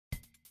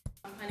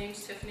My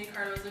name's Tiffany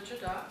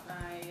Cardoza-Jadotte.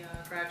 I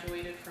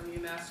graduated from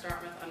UMass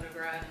Dartmouth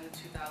undergrad in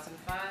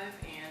 2005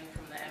 and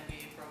from the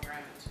MBA program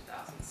in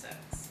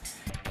 2006.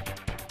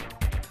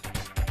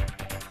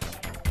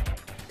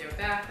 Their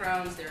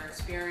backgrounds, their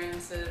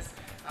experiences.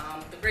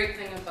 The great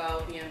thing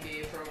about the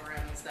MBA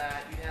program is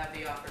that you have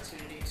the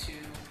opportunity to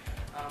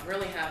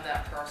really have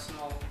that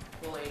personal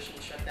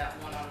relationship, that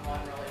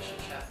one-on-one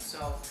relationship.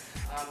 So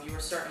you were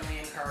certainly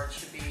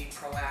encouraged to be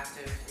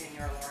proactive in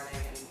your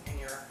learning and in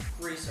your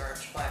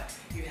research, but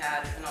you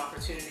had an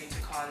opportunity to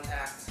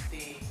contact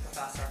the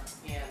professor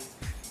and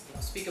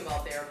speak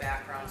about their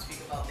background, speak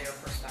about their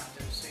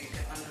perspective, so you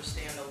can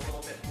understand a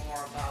little bit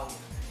more about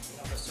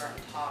the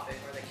certain topic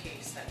or the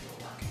case that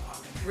you're working on.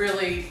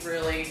 Really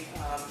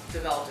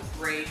developed a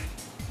great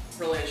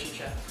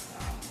relationship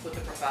with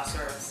the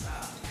professors.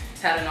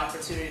 Had an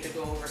opportunity to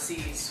go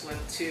overseas with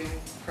 2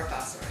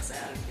 professors,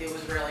 and it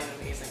was really an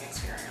amazing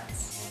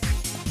experience.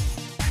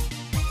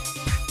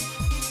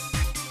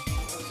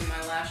 It was in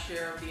my last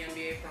year of the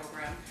MBA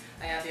program.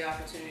 I had the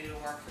opportunity to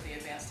work for the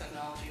Advanced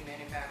Technology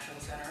Manufacturing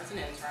Center as an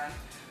intern.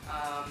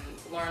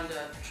 Learned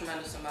a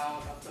tremendous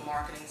amount of the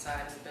marketing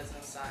side and the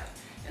business side,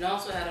 and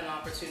also had an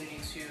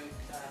opportunity to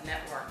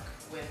network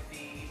with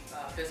the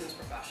business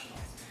professionals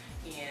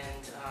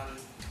and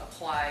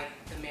apply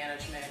the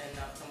management and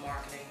the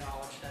marketing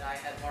knowledge that I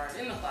had learned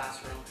in the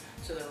classroom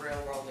to the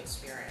real world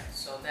experience.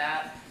 So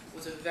that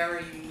was a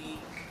very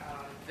unique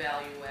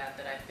value add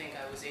that I think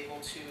I was able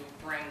to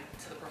bring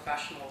to the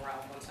professional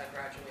realm once I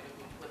graduated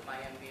with my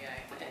MBA.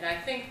 And I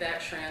think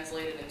that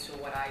translated into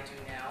what I do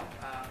now.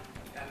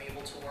 I'm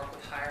able to work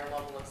with higher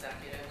level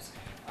executives,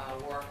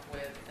 work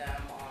with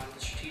them on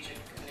the strategic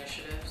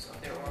initiatives of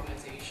their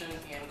organization,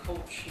 and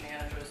coach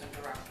managers and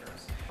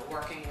directors.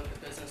 Working with the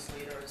business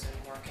leaders and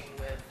working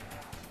with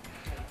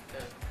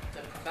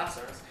the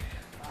professors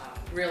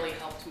really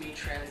helped me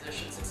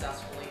transition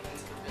successfully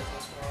into the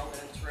business world,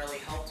 and it's really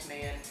helped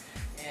me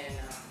in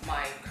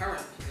my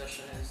current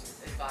position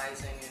is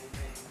advising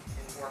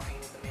and working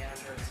with the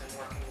managers and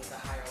working with the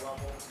higher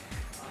level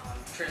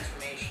transformation